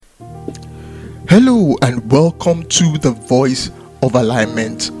Hello and welcome to the Voice of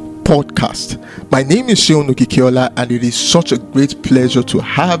Alignment podcast. My name is Seun Okikiola and it is such a great pleasure to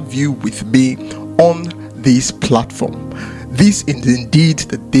have you with me on this platform. This is indeed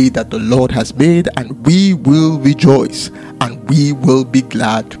the day that the Lord has made, and we will rejoice and we will be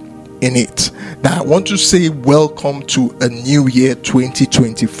glad in it. Now I want to say welcome to a new year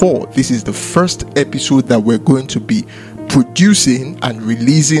 2024. This is the first episode that we're going to be producing and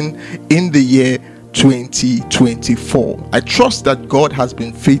releasing in the year 2024. I trust that God has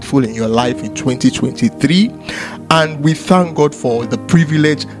been faithful in your life in 2023, and we thank God for the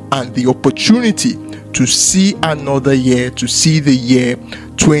privilege and the opportunity to see another year, to see the year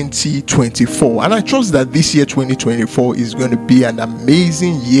 2024. And I trust that this year 2024 is going to be an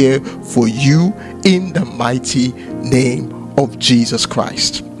amazing year for you in the mighty name of Jesus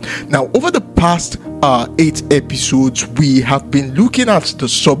Christ. Now, over the past 8 episodes, we have been looking at the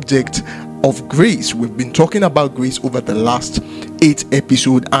subject of grace. We've been talking about grace over the last 8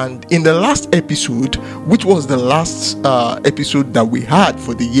 episodes, and in the last episode, which was the last episode that we had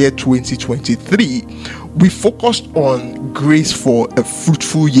for the year 2023, we focused on grace for a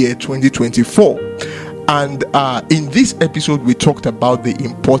fruitful year 2024. And in this episode, we talked about the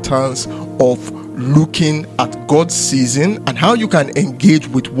importance of looking at God's season and how you can engage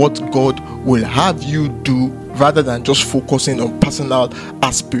with what God will have you do rather than just focusing on personal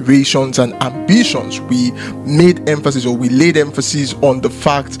aspirations and ambitions. We laid emphasis on the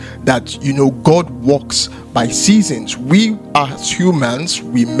fact that, God works by seasons. We as humans,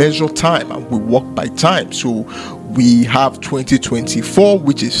 we measure time and we walk by time. So we have 2024,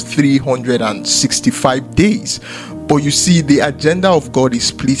 which is 365 days. But you see, the agenda of God is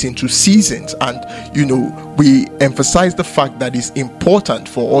split into seasons, and we emphasize the fact that it's important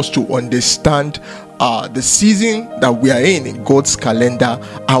for us to understand the season that we are in God's calendar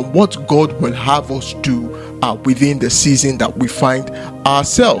and what God will have us do within the season that we find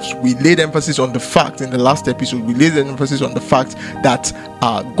ourselves. We laid emphasis on the fact in the last episode, that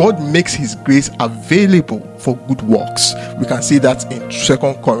God makes His grace available for good works. We can see that in 2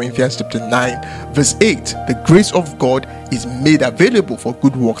 Corinthians chapter 9 verse 8. The grace of God is made available for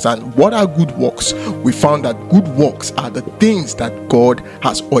good works. And what are good works? We found that good works are the things that God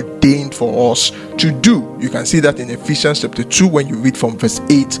has ordained for us to do. You can see that in Ephesians chapter 2 when you read from verse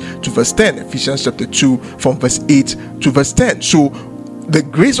 8 to verse 10. Ephesians chapter 2 from verse 8 to verse 10. So the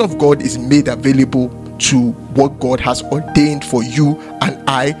grace of God is made available to what God has ordained for you and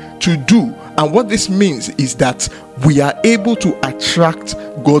I to do. And what this means is that we are able to attract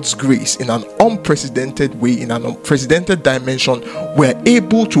God's grace in an unprecedented way, in an unprecedented dimension. We're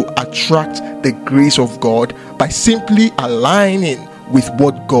able to attract the grace of God by simply aligning with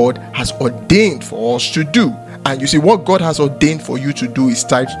what God has ordained for us to do. And you see, what God has ordained for you to do is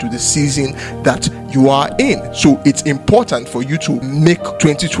tied to the season that you are in. So it's important for you to make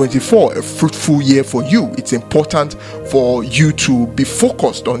 2024 a fruitful year for you. It's important for you to be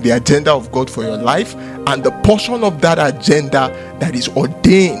focused on the agenda of God for your life and the portion of that agenda that is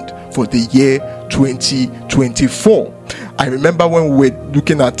ordained for the year 2024. I remember when we were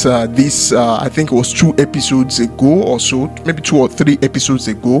looking at this, I think it was 2 episodes ago or so, maybe 2 or 3 episodes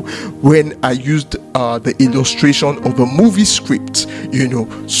ago, when I used the illustration of a movie script.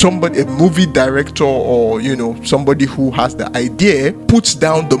 A movie director or, somebody who has the idea puts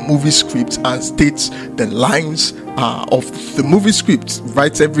down the movie script and states the lines of the movie script,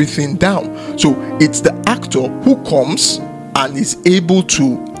 writes everything down. So it's the actor who comes and is able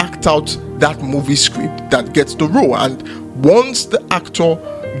to act out that movie script that gets the role. And once the actor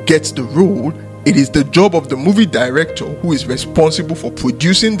gets the role, it is the job of the movie director, who is responsible for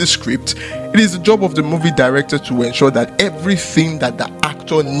producing the script. It is the job of the movie director to ensure that everything that the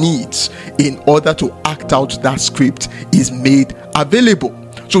actor needs in order to act out that script is made available.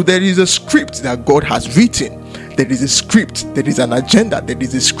 So there is a script that God has written. There is a script, there is an agenda, there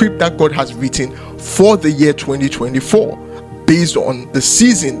is a script that God has written for the year 2024. Based on the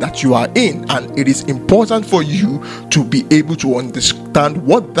season that you are in, and it is important for you to be able to understand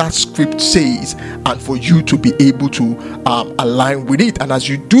what that script says and for you to be able to align with it. And as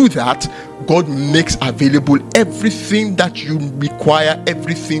you do that, God makes available everything that you require,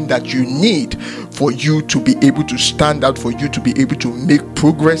 everything that you need for you to be able to stand out, for you to be able to make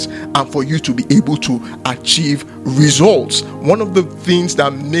progress, and for you to be able to achieve results. One of the things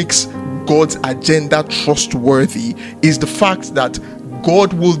that makes God's agenda trustworthy is the fact that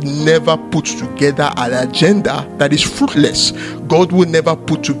God will never put together an agenda that is fruitless. God will never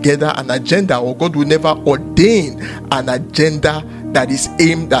put together an agenda, or God will never ordain an agenda that is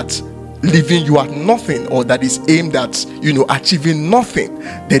aimed at leaving you at nothing, or that is aimed at, achieving nothing.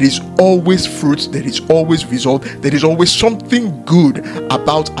 There is always fruit, there is always result, there is always something good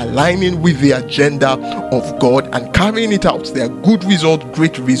about aligning with the agenda of God and carrying it out. There are good results,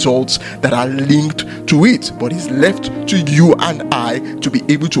 great results that are linked to it, but it's left to you and I to be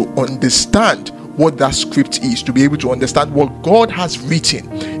able to understand what that script is, to be able to understand what God has written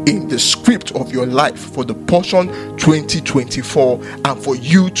in the script of your life for the portion 2024, and for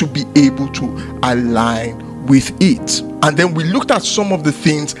you to be able to align with it. And then we looked at some of the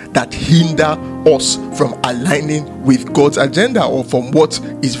things that hinder us from aligning with God's agenda, or from what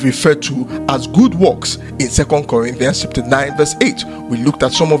is referred to as good works in 2 Corinthians chapter 9 verse 8. We looked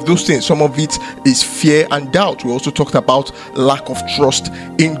at some of those things. Some of it is fear and doubt. We also talked about lack of trust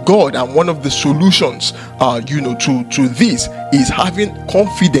in God, and one of the solutions to this is having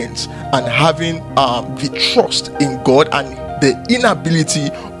confidence and having the trust in God, and the inability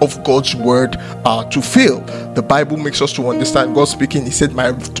of God's word to fail. The Bible makes us to understand God speaking. He said,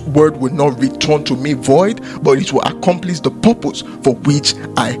 my word will not return to me void, but it will accomplish the purpose for which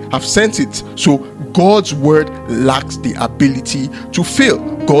I have sent it. So God's word lacks the ability to fail.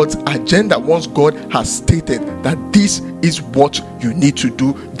 God's agenda, once God has stated that this is what you need to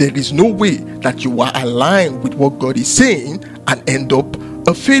do, there is no way that you are aligned with what God is saying and end up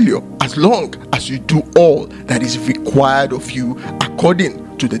a failure, as long as you do all that is required of you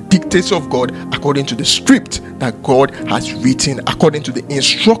according to the dictates of God, according to the script that God has written, according to the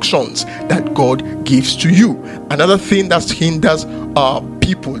instructions that God gives to you. Another thing that hinders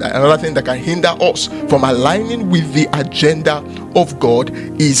people, another thing that can hinder us from aligning with the agenda of God,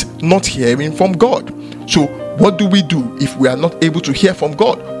 is not hearing from God. So what do we do if we are not able to hear from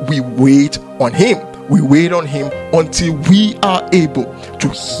God? We wait on Him. We wait on Him until we are able to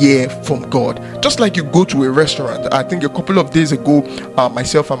hear from God. Just like you go to a restaurant. I think a couple of days ago,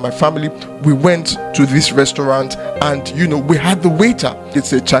 myself and my family, we went to this restaurant, and we had the waiter.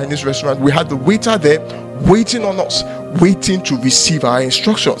 It's a Chinese restaurant. We had the waiter there waiting on us, waiting to receive our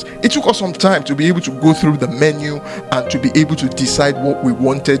instructions. It took us some time to be able to go through the menu and to be able to decide what we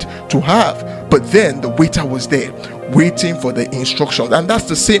wanted to have. But then the waiter was there waiting for the instructions. And that's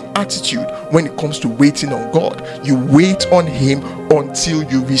the same attitude when it comes to waiting on God. You wait on Him until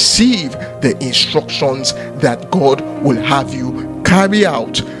you receive the instructions that God will have you carry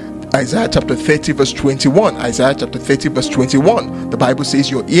out. Isaiah chapter 30 verse 21. Isaiah chapter 30 verse 21. The Bible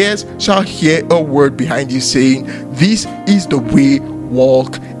says, your ears shall hear a word behind you saying, this is the way,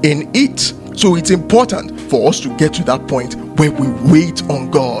 walk in it. So it's important for us to get to that point where we wait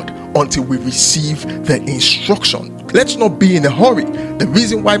on God until we receive the instruction. Let's not be in a hurry. The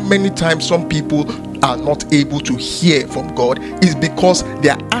reason why many times some people are not able to hear from God is because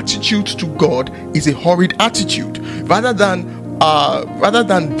their attitude to God is a hurried attitude. Rather than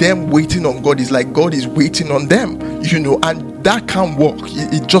them waiting on God, is like God is waiting on them, and that can't work.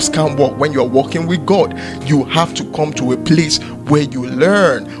 It just can't work. When you're walking with God, you have to come to a place where you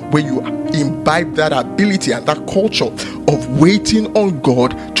learn, where you imbibe that ability and that culture of waiting on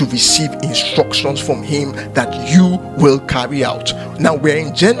God to receive instructions from Him that you will carry out. Now we're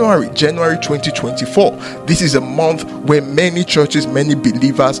in January 2024. This is a month where many churches, many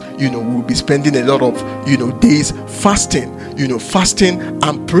believers, will be spending a lot of, days fasting, fasting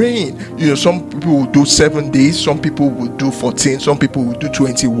and praying. Some people will do 7 days, some people will do 14, some people will do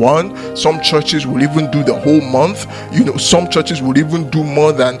 21, some churches will even do the whole month. Some churches will even do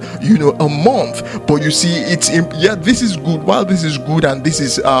more than a month. But you see, this is good. While this is good and this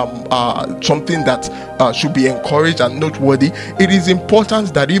is something that should be encouraged and noteworthy, it is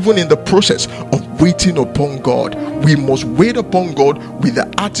important that even in the process of waiting upon God, we must wait upon God with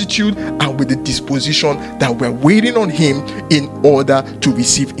the attitude and with the disposition that we're waiting on Him in order to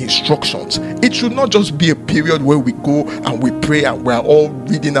receive instructions. It should not just be a period where we go and we pray and we're all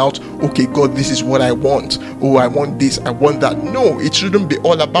reading out, okay, God, this is what I want. Oh, I want this, I want that. No, it shouldn't be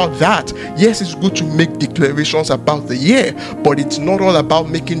all about that. Yes, it's good to make declarations about the year, but it's not all about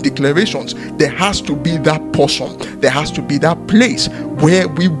making declarations. There has to be that portion, there has to be that place where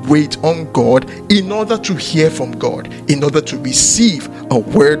we wait on God in order to hear from God, in order to receive a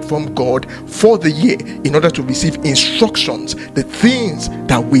word from God for the year, in order to receive instructions, the things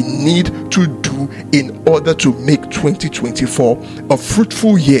that we need to do in order to make 2024 a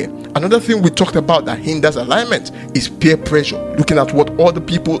fruitful year. Another thing we talked about that hinders alignment is peer pressure, looking at what other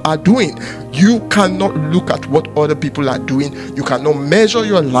people are doing. You cannot look at what other people are doing. You cannot measure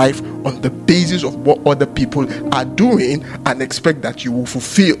your life on the basis of what other people are doing and expect that you will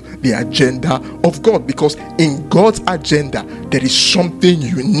fulfill the agenda of God. Because in God's agenda, there is something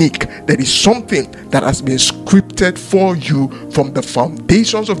unique. There is something that has been scripted for you from the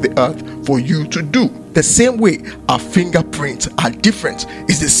foundations of the earth for you to do. The same way our fingerprints are different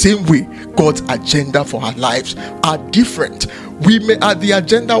is the same way God's agenda for our lives are different. We may the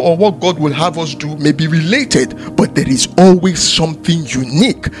agenda or what God will have us do may be related, but there is always something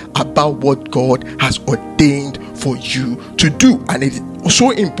unique about what God has ordained for you to do, and it is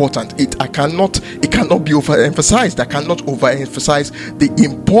so important. It cannot be overemphasized. I cannot overemphasize the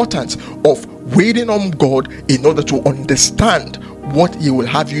importance of waiting on God in order to understand what He will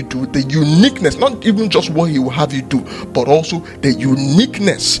have you do, the uniqueness, not even just what He will have you do, but also the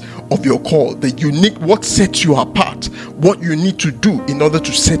uniqueness of your call, what sets you apart, what you need to do in order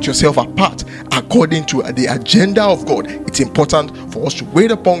to set yourself apart according to the agenda of God. It's important for us to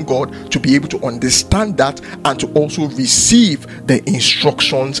wait upon God, to be able to understand that, and to also receive the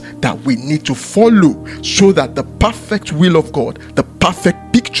instructions that we need to follow, so that the perfect will of God, the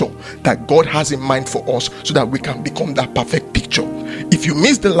perfect picture that God has in mind for us, so that we can become that perfect picture. If you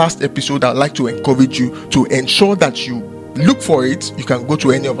missed the last episode, I'd like to encourage you to ensure that you look for it. You can go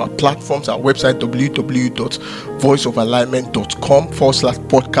to any of our platforms, our website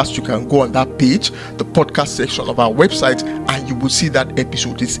www.voiceofalignment.com/podcast. You can go on that page, the podcast section of our website, and you will see that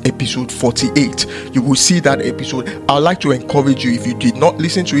episode. It's episode 48. You will see that episode. I'd like to encourage you, if you did not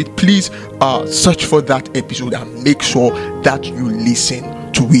listen to it, please search for that episode and make sure that you listen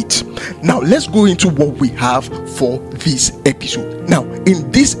to it. Now let's go into what we have for this episode. Now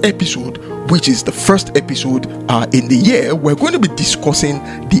in this episode, which is the first episode in the year, we're going to be discussing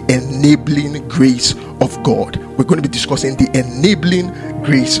the enabling grace of God. We're going to be discussing the enabling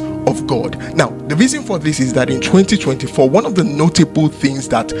grace of God. Now, the reason for this is that in 2024, one of the notable things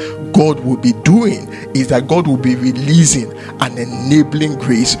that God will be doing is that God will be releasing an enabling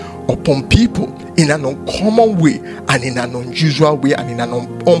grace upon people in an uncommon way, and in an unusual way, and in an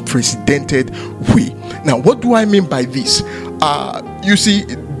unprecedented way. Now, what do I mean by this? You see,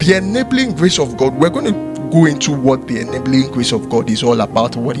 the enabling grace of God, we're going to go into what the enabling grace of God is all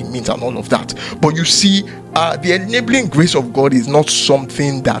about, what it means and all of that. But you see, the enabling grace of God is not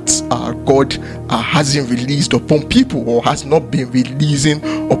something that God hasn't released upon people, or has not been releasing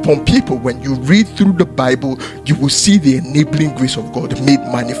upon people. When you read through the Bible, you will see the enabling grace of God made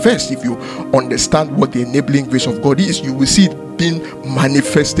manifest. If you understand what the enabling grace of God is, you will see it being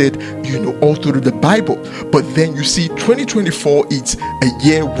manifested, all through the Bible. But then you see 2024 is a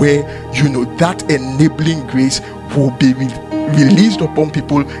year where, that enabling grace will be released upon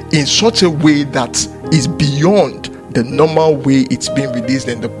people in such a way that is beyond the normal way it's been released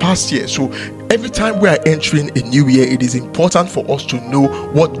in the past year. So every time we are entering a new year, it is important for us to know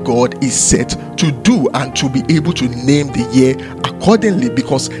what God is set to do, and to be able to name the year accordingly,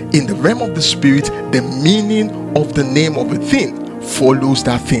 because in the realm of the spirit, the meaning of the name of a thing follows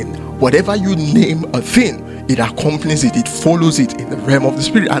that thing. Whatever you name a thing, it accompanies it, it follows it in the realm of the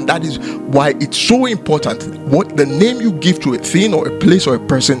spirit. And that is why it's so important. What the name you give to a thing or a place or a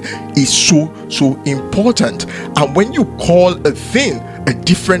person is so important. And when you call a thing a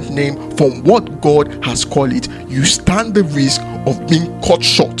different name from what God has called it, you stand the risk of being cut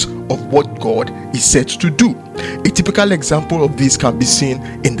short of what God is set to do. A typical example of this can be seen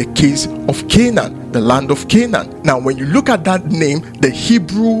in the case of Canaan, the land of Canaan. Now, when you look at that name, the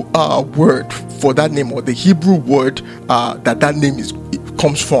Hebrew word for that name, or the Hebrew word that name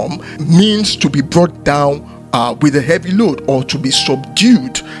comes from, means to be brought down with a heavy load, or to be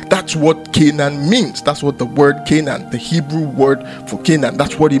subdued. That's what Canaan means. That's what the word Canaan, the Hebrew word for Canaan,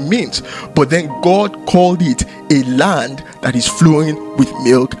 that's what it means. But then God called it a land that is flowing with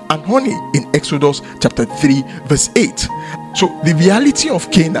milk and honey in Exodus chapter 3 verse 8. So the reality of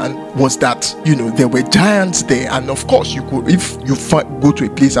Canaan was that, there were giants there. And of course, you could, if you go to a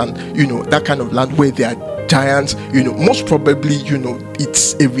place and, that kind of land where there are giants, most probably,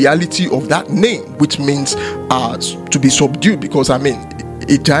 it's a reality of that name, which means to be subdued, because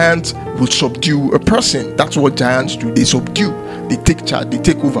a giant will subdue a person. That's what giants do. They subdue, they take charge, they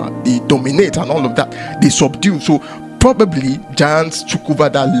take over, they dominate, and all of that. They subdue. So probably giants took over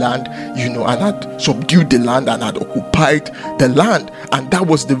that land, and had subdued the land and had occupied the land, and that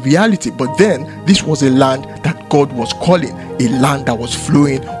was the reality. But then this was a land that God was calling a land that was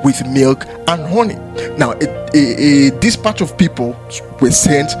flowing with milk and honey. Now, a dispatch of people were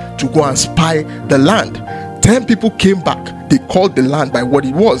sent to go and spy the land. 10 people came back. They called the land by what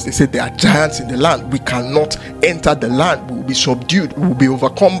it was. They said there are giants in the land. We cannot enter the land. We will be subdued. We will be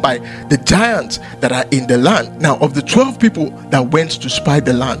overcome by the giants that are in the land. Now, of the 12 people that went to spy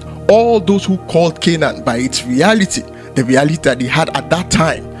the land, all those who called Canaan by its reality, the reality that they had at that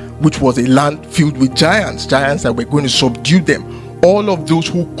time, which was a land filled with giants that were going to subdue them. All of those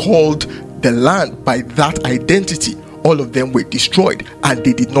who called the land by that identity, all of them were destroyed, and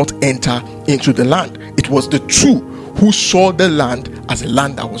they did not enter into the land. It was the true who saw the land as a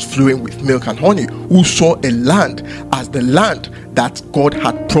land that was flowing with milk and honey, who saw a land as the land that God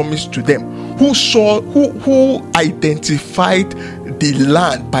had promised to them, who identified the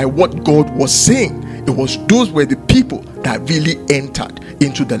land by what God was saying. Those were the people that really entered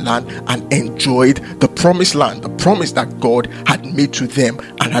into the land and enjoyed the promised land, the promise that God had made to them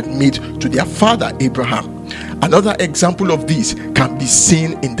and had made to their father Abraham. Another example of this can be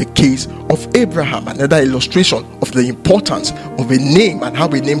seen in the case of Abraham. Another illustration of the importance of a name and how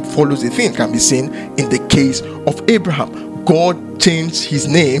a name follows a thing can be seen in the case of Abraham. God changed his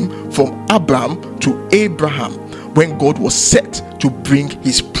name from Abram to Abraham when God was set to bring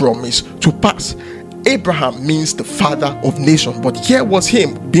his promise to pass. Abraham means the father of nations, but here was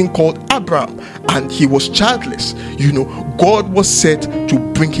him being called Abram, and he was childless. God was set to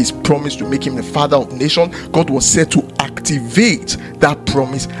bring his promise to make him the father of nations. God was set to activate that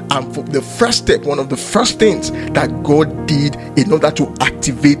promise, and for the first step, one of the first things that God did in order to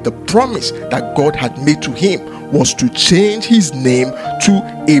activate the promise that God had made to him was to change his name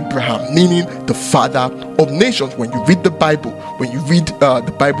to Abraham, meaning the father of nations. When you read the Bible,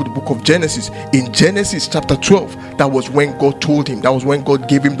 the book of Genesis, in Genesis chapter 12, that was when God told him, that was when God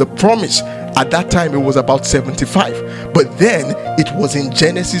gave him the promise. At that time, it was about 75. But then it was in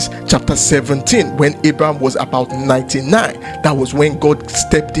Genesis chapter 17, when Abraham was about 99. That was when God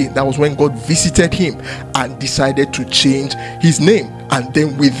stepped in. That was when God visited him and decided to change his name. And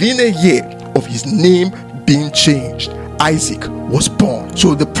then within a year of his name being changed, Isaac was born.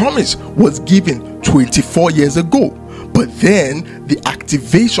 So the promise was given 24 years ago. But then the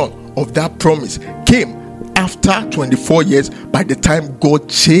activation of that promise came after 24 years, by the time God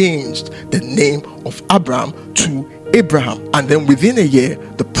changed the name of Abraham to Abraham. And then within a year,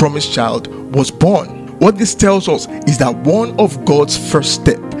 the promised child was born. What this tells us is that one of God's first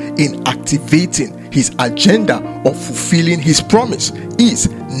steps in activating his agenda of fulfilling his promise is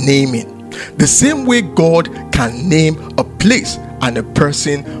naming. The same way God can name a place and a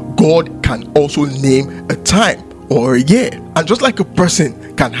person, God can also name a time or a year. And just like a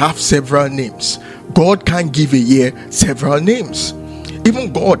person can have several names, God can give a year several names.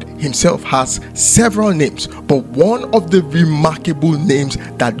 Even God himself has several names, but one of the remarkable names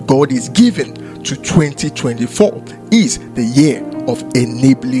that God is given to 2024 is the year of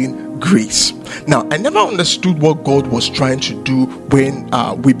enabling grace. Now, I never understood what God was trying to do when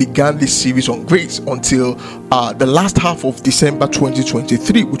we began this series on grace until the last half of December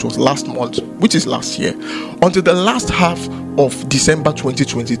 2023, which was last month, which is last year, until the last half of December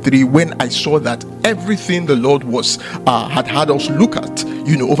 2023, when I saw that everything the Lord had us look at,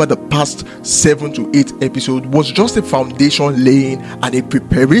 over the past 7 to 8 episodes, was just a foundation laying and a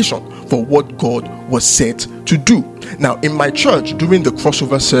preparation for what God was set to do. Now, in my church, during the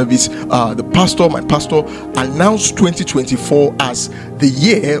crossover service, my pastor announced 2024 as the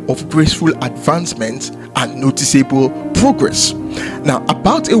year of graceful advancement and noticeable progress. Now,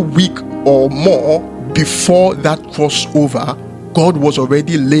 about a week or more before that crossover, God was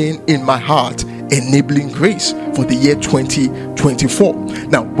already laying in my heart enabling grace for the year 2024.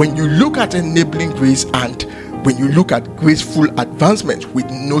 Now, when you look at enabling grace and when you look at graceful advancement with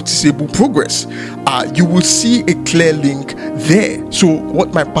noticeable progress, you will see a clear link there. So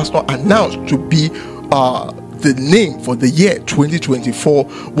what my pastor announced to be the name for the year 2024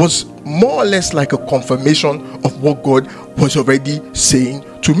 was more or less like a confirmation of what God was already saying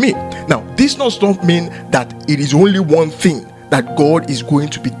to me. Now, this does not mean that it is only one thing that God is going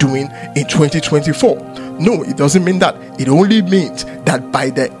to be doing in 2024. No, it doesn't mean that. It only means that by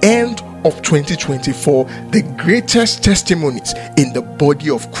the end of 2024, the greatest testimonies in the body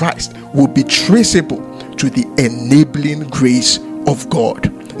of Christ will be traceable to the enabling grace of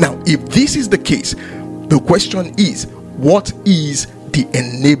God. Now, if this is the case, the question is, what is the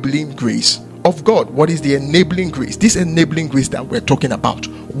enabling grace of God? What is the enabling grace? This enabling grace that we're talking about,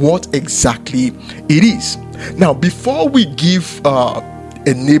 what exactly it is. Now, before we give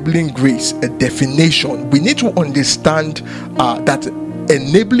enabling grace a definition, we need to understand that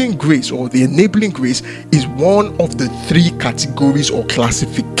enabling grace, or the enabling grace, is one of the 3 categories or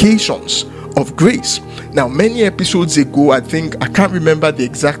classifications of grace. Now, many episodes ago, I can't remember the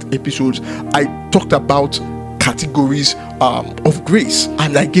exact episodes, I talked about categories of grace,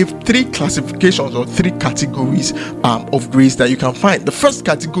 and I gave 3 classifications or 3 categories of grace that you can find. The first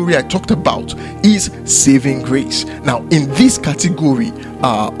category I talked about is saving grace. Now, in this category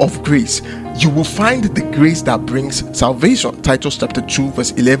of grace, you will find the grace that brings salvation. Titus chapter 2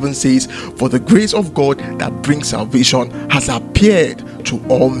 verse 11 says, "For the grace of God that brings salvation has appeared to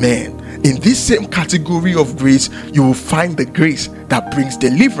all men." In this same category of grace, you will find the grace that brings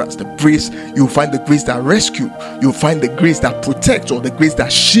deliverance, you will find the grace that rescues, you will find the grace that protects, or the grace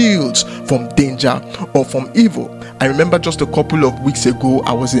that shields from danger or from evil. I remember just a couple of weeks ago,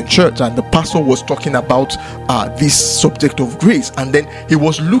 I was in church and the pastor was talking about this subject of grace, and then he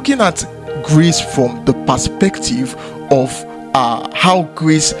was looking at grace from the perspective of how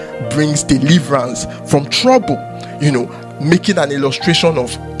grace brings deliverance from trouble, making an illustration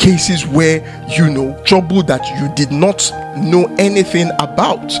of cases where trouble that you did not know anything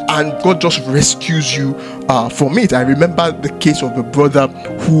about, and God just rescues you from it. I remember the case of a brother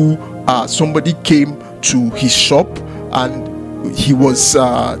who somebody came to his shop, and he was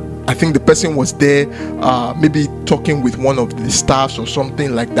I think the person was there maybe talking with one of the staffs or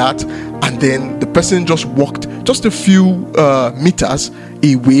something like that, and then the person just walked just a few meters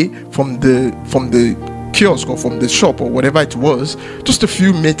away from the kiosk or from the shop or whatever it was, just a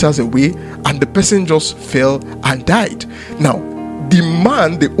few meters away, and the person just fell and died. Now,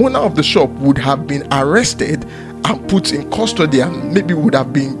 the owner of the shop, would have been arrested and put in custody, and maybe would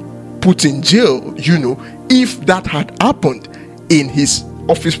have been put in jail, if that had happened in his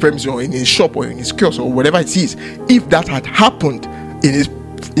office premises or in his shop or in his kiosk or whatever it is. If that had happened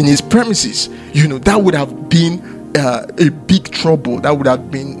in his premises, that would have been a big trouble. That would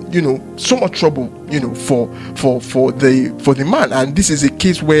have been so much trouble for the man. And this is a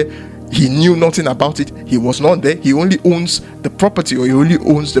case where he knew nothing about it. He was not there. He only owns the property, or he only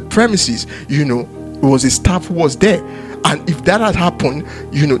owns the premises. It was his staff who was there. And if that had happened,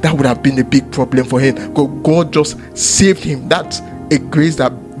 that would have been a big problem for him. God just saved him. That's a grace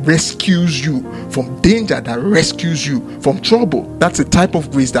that rescues you from danger, that rescues you from trouble. That's a type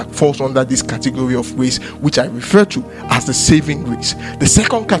of grace that falls under this category of grace, which I refer to as the saving grace. The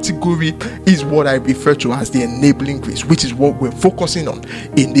second category is what I refer to as the enabling grace, which is what we're focusing on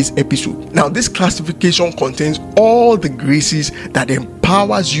in this episode. Now, this classification contains all the graces that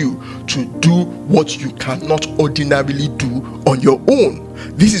empowers you to do what you cannot ordinarily do on your own.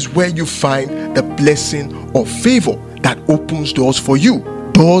 This is where you find the blessing of favor that opens doors for you.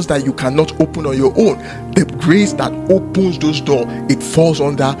 Doors that you cannot open on your own. The grace that opens those doors, it falls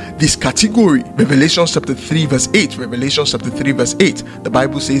under this category. Revelation chapter 3 verse 8. Revelation chapter 3 verse 8. The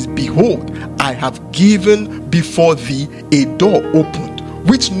Bible says, "Behold, I have given before thee a door opened,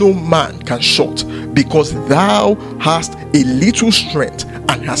 which no man can shut, because thou hast a little strength,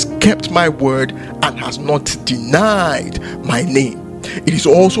 and hast kept my word, and hast not denied my name." It is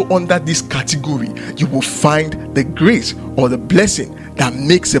also under this category you will find the grace or the blessing that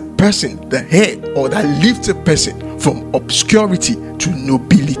makes a person the head, or that lifts a person from obscurity to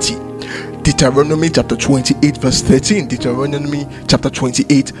nobility. Deuteronomy chapter 28 verse 13. Deuteronomy chapter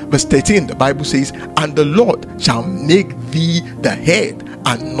 28 verse 13. The Bible says, "And the Lord shall make thee the head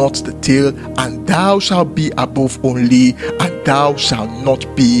and not the tail, and thou shalt be above only, and thou shalt not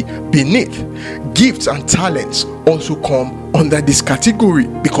be beneath." Gifts and talents also come under this category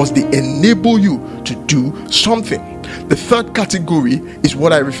because they enable you to do something. The third category is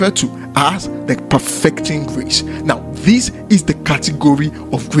what I refer to as the perfecting grace. Now, this is the category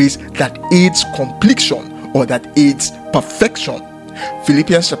of grace that aids completion, or that aids perfection.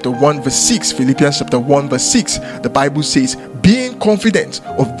 Philippians chapter 1 verse 6. Philippians chapter 1 verse 6. The Bible says, "Being confident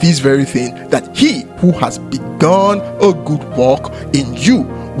of this very thing, that he who has begun a good work in you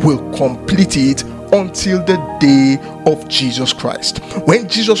will complete it until the day of Jesus Christ." When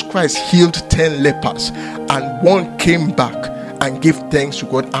Jesus Christ healed 10 lepers and one came back and gave thanks to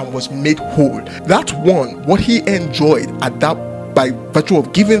God and was made whole, that one, what he enjoyed at that, by virtue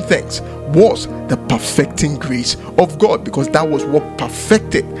of giving thanks, was the perfecting grace of God, because that was what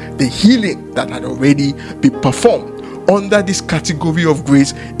perfected the healing that had already been performed. Under this category of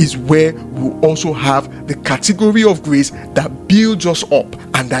grace is where we also have the category of grace that builds us up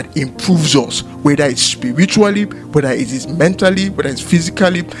and that improves us, whether it's spiritually, whether it is mentally, whether it's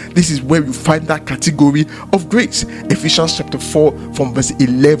physically. This is where you find that category of grace. Ephesians chapter 4 from verse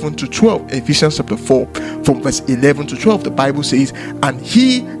 11 to 12. Ephesians chapter 4 from verse 11 to 12. The Bible says, "And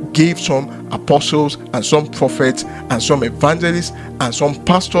he gave some apostles, and some prophets, and some evangelists, and some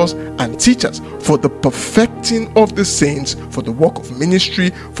pastors and teachers, for the perfecting of the saints, for the work of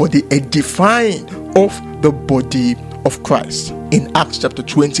ministry, for the edifying of the body of Christ." in Acts chapter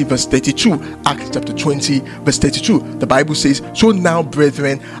 20 verse 32. Acts chapter 20 verse 32. The Bible says, "So now,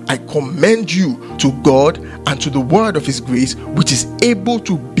 brethren, I commend you to God and to the word of his grace, which is able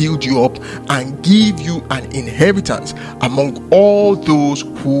to build you up and give you an inheritance among all those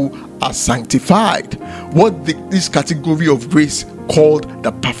who are sanctified." What this category of grace called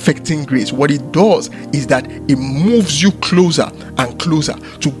the perfecting grace, what it does is that it moves you closer and closer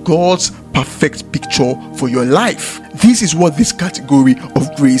to God's perfect picture for your life. This is what this category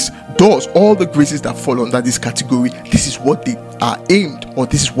of grace does. All the graces that fall under this category, this is what they are aimed, or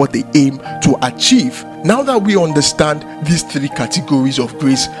this is what they aim to achieve. Now that we understand these three categories of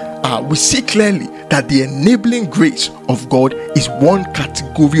grace, we see clearly that the enabling grace of God is one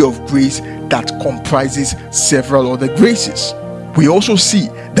category of grace that comprises several other graces. We also see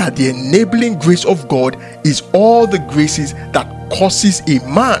that the enabling grace of God is all the graces that causes a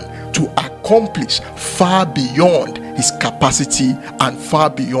man to accomplish far beyond his capacity and far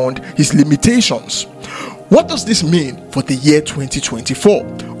beyond his limitations. What does this mean for the year 2024?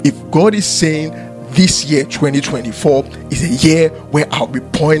 If God is saying this year 2024 is a year where I'll be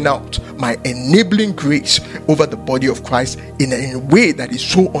pouring out my enabling grace over the body of Christ in a way that is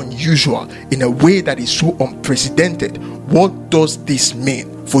so unusual, in a way that is so unprecedented, what does this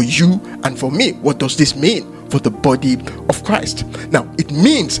mean for you and for me? What does this mean for the body of Christ? Now, it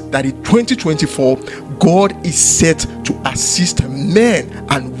means that in 2024, God is set to assist men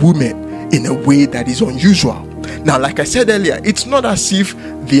and women in a way that is unusual. Now, like I said earlier, it's not as if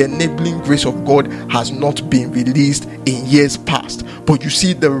the enabling grace of God has not been released in years past, but you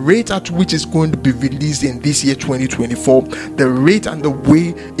see the rate at which it's going to be released in this year 2024, the rate and the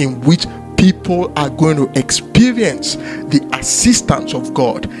way in which people are going to experience the assistance of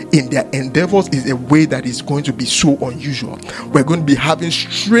God in their endeavors is a way that is going to be so unusual. We're going to be having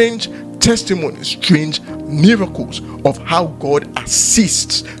strange testimonies, strange miracles of how God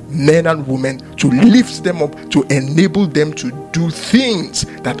assists men and women, to lift them up, to enable them to do things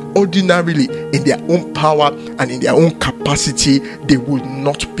that ordinarily in their own power and in their own capacity they would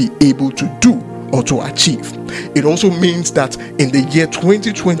not be able to do or to achieve. It also means that in the year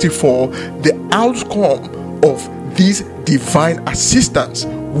 2024, the outcome of this divine assistance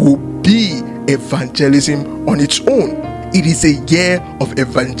will be evangelism on its own. It is a year of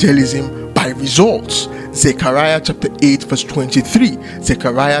evangelism by results. Zechariah chapter 8 verse 23.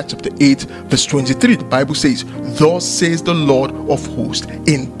 Zechariah chapter 8 verse 23. The Bible says, "Thus says the Lord of hosts,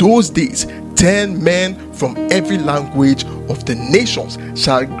 in those days 10 men from every language of the nations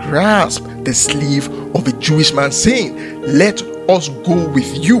shall grasp the sleeve of a Jewish man, saying, Let us go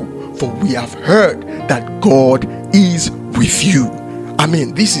with you, for we have heard that God is with you." I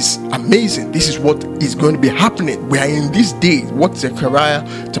mean, this is amazing. This is what is going to be happening. We are in these days. What Zechariah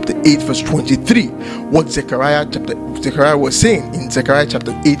chapter 8 verse 23, what Zechariah was saying in Zechariah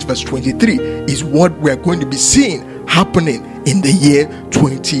chapter 8 verse 23 is what we are going to be seeing happening in the year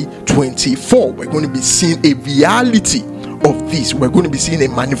 2024. We're going to be seeing a reality of this. We're going to be seeing a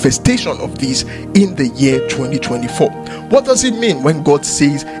manifestation of this in the year 2024. What does it mean when God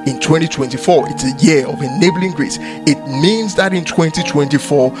says in 2024 it's a year of enabling grace? It means that in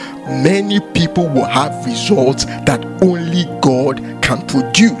 2024 many people will have results that only God can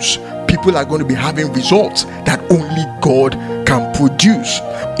produce. People are going to be having results that only God can produce.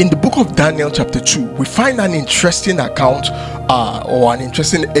 In the book of Daniel chapter 2, we find an interesting account or an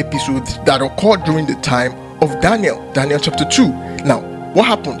interesting episode that occurred during the time of Daniel chapter 2. Now, what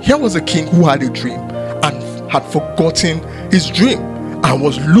happened? Here was a king who had a dream and had forgotten his dream and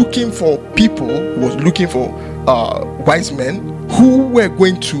was looking for people, was looking for wise men who were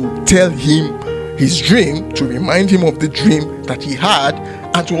going to tell him his dream, to remind him of the dream that he had,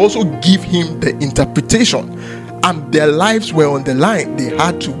 and to also give him the interpretation. And their lives were on the line. They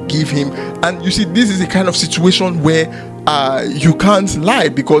had to give him. And you see, this is the kind of situation where you can't lie,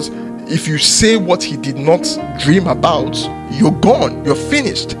 because if you say what he did not dream about, you're gone, you're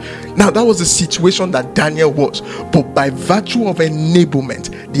finished. Now, that was the situation that Daniel was, but by virtue of enablement,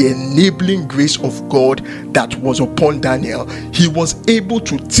 the enabling grace of God that was upon Daniel, he was able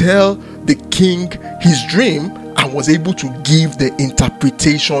to tell the king his dream and was able to give the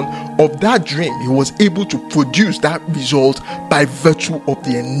interpretation of that dream. He was able to produce that result by virtue of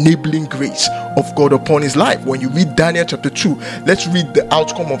the enabling grace of God upon his life. When you read Daniel chapter 2, let's read the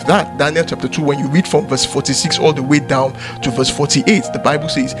outcome of that. Daniel chapter 2, when you read from verse 46 all the way down to verse 48, the Bible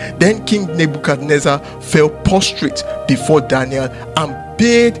says, "Then King Nebuchadnezzar fell prostrate before Daniel and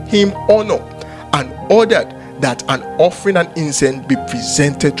paid him honor and ordered that an offering and incense be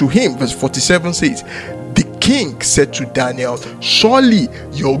presented to him." Verse 47 says, "The king said to Daniel, Surely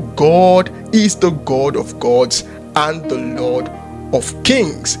your God is the God of gods and the Lord of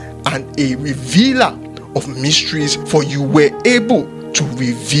kings and a revealer of mysteries, for you were able to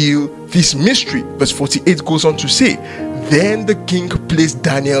reveal this mystery. Verse 48 goes on to say, then the king placed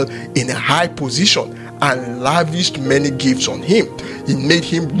Daniel in a high position and lavished many gifts on him. He made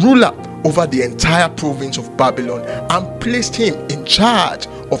him ruler over the entire province of Babylon and placed him in charge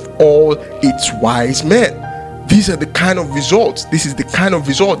of all its wise men. These are the kind of results. This is the kind of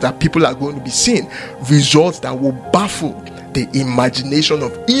result that people are going to be seeing. Results that will baffle the imagination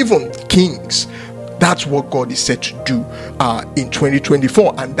of even kings. That's what God is set to do in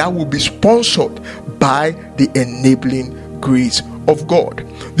 2024, and that will be sponsored by the enabling grace of God.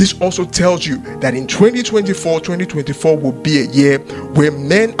 This also tells you that in 2024 will be a year where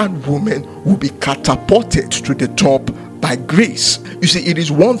men and women will be catapulted to the top by grace. You see, it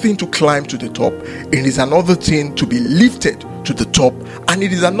is one thing to climb to the top, it is another thing to be lifted to the top, and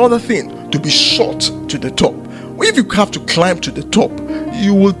it is another thing to be shot to the top. If you have to climb to the top,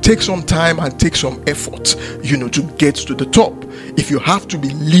 you will take some time and take some effort, to get to the top. If you have to be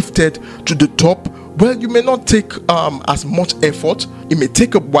lifted to the top, well, you may not take as much effort. It may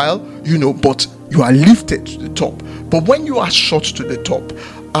take a while, but you are lifted to the top. But when you are shot to the top,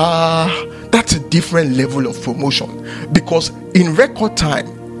 that's a different level of promotion, because in record time,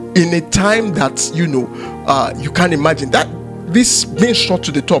 in a time that you can't imagine, that this being shot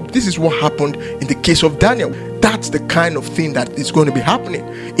to the top, this is what happened in the case of Daniel. That's the kind of thing that is going to be happening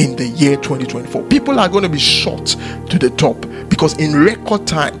in the year 2024. People are going to be shot to the top, because in record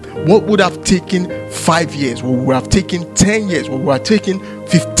time, what would have taken 5 years, what would have taken 10 years, what would have taken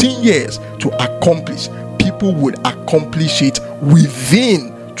 15 years to accomplish, people would accomplish it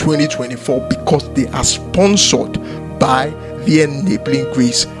within 2024, because they are sponsored by the enabling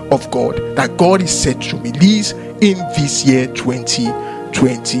grace of God that God is set to release in this year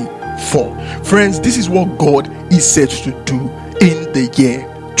 2024. Friends, this is what God is set to do in the year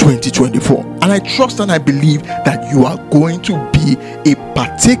 2024, and I trust and I believe that you are going to be a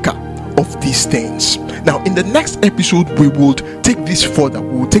partaker of these things. Now, in the next episode, we will take this further.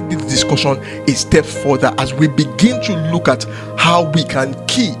 We will take this discussion a step further as we begin to look at how we can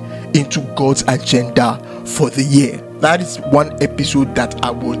key into God's agenda for the year. That is one episode that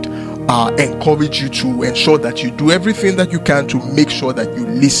I would encourage you to ensure that you do everything that you can to make sure that you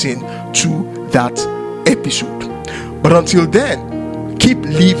listen to that episode. But until then, keep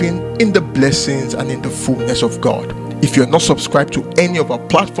living in the blessings and in the fullness of God. If you're not subscribed to any of our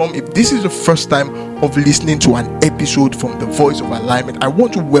platform, if this is the first time of listening to an episode from the Voice of Alignment, I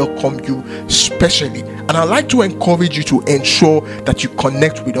want to welcome you specially, and I'd like to encourage you to ensure that you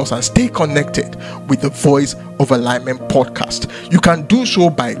connect with us and stay connected with the Voice of Alignment podcast. You can do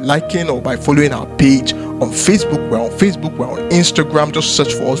so by liking or by following our page on Facebook. We're on Facebook, we're on Instagram, just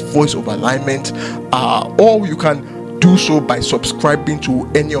search for us, Voice of Alignment, or you can do so by subscribing to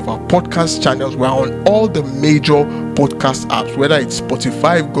any of our podcast channels. We're on all the major podcast apps, whether it's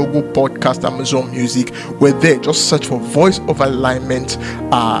Spotify, Google Podcast, Amazon Music. We're there. Just search for Voice of Alignment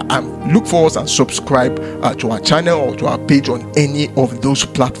and look for us and subscribe to our channel or to our page on any of those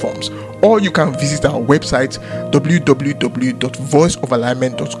platforms. Or you can visit our website,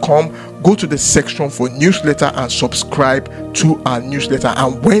 www.voiceofalignment.com. Go to the section for newsletter and subscribe to our newsletter.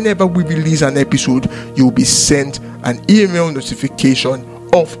 And whenever we release an episode, you'll be sent an email notification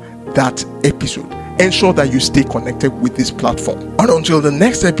of that episode. Ensure that you stay connected with this platform. And until the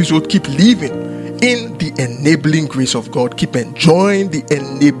next episode, keep living in the enabling grace of God. Keep enjoying the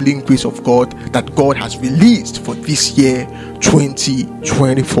enabling grace of God that God has released for this year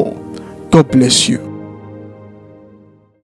 2024. God bless you.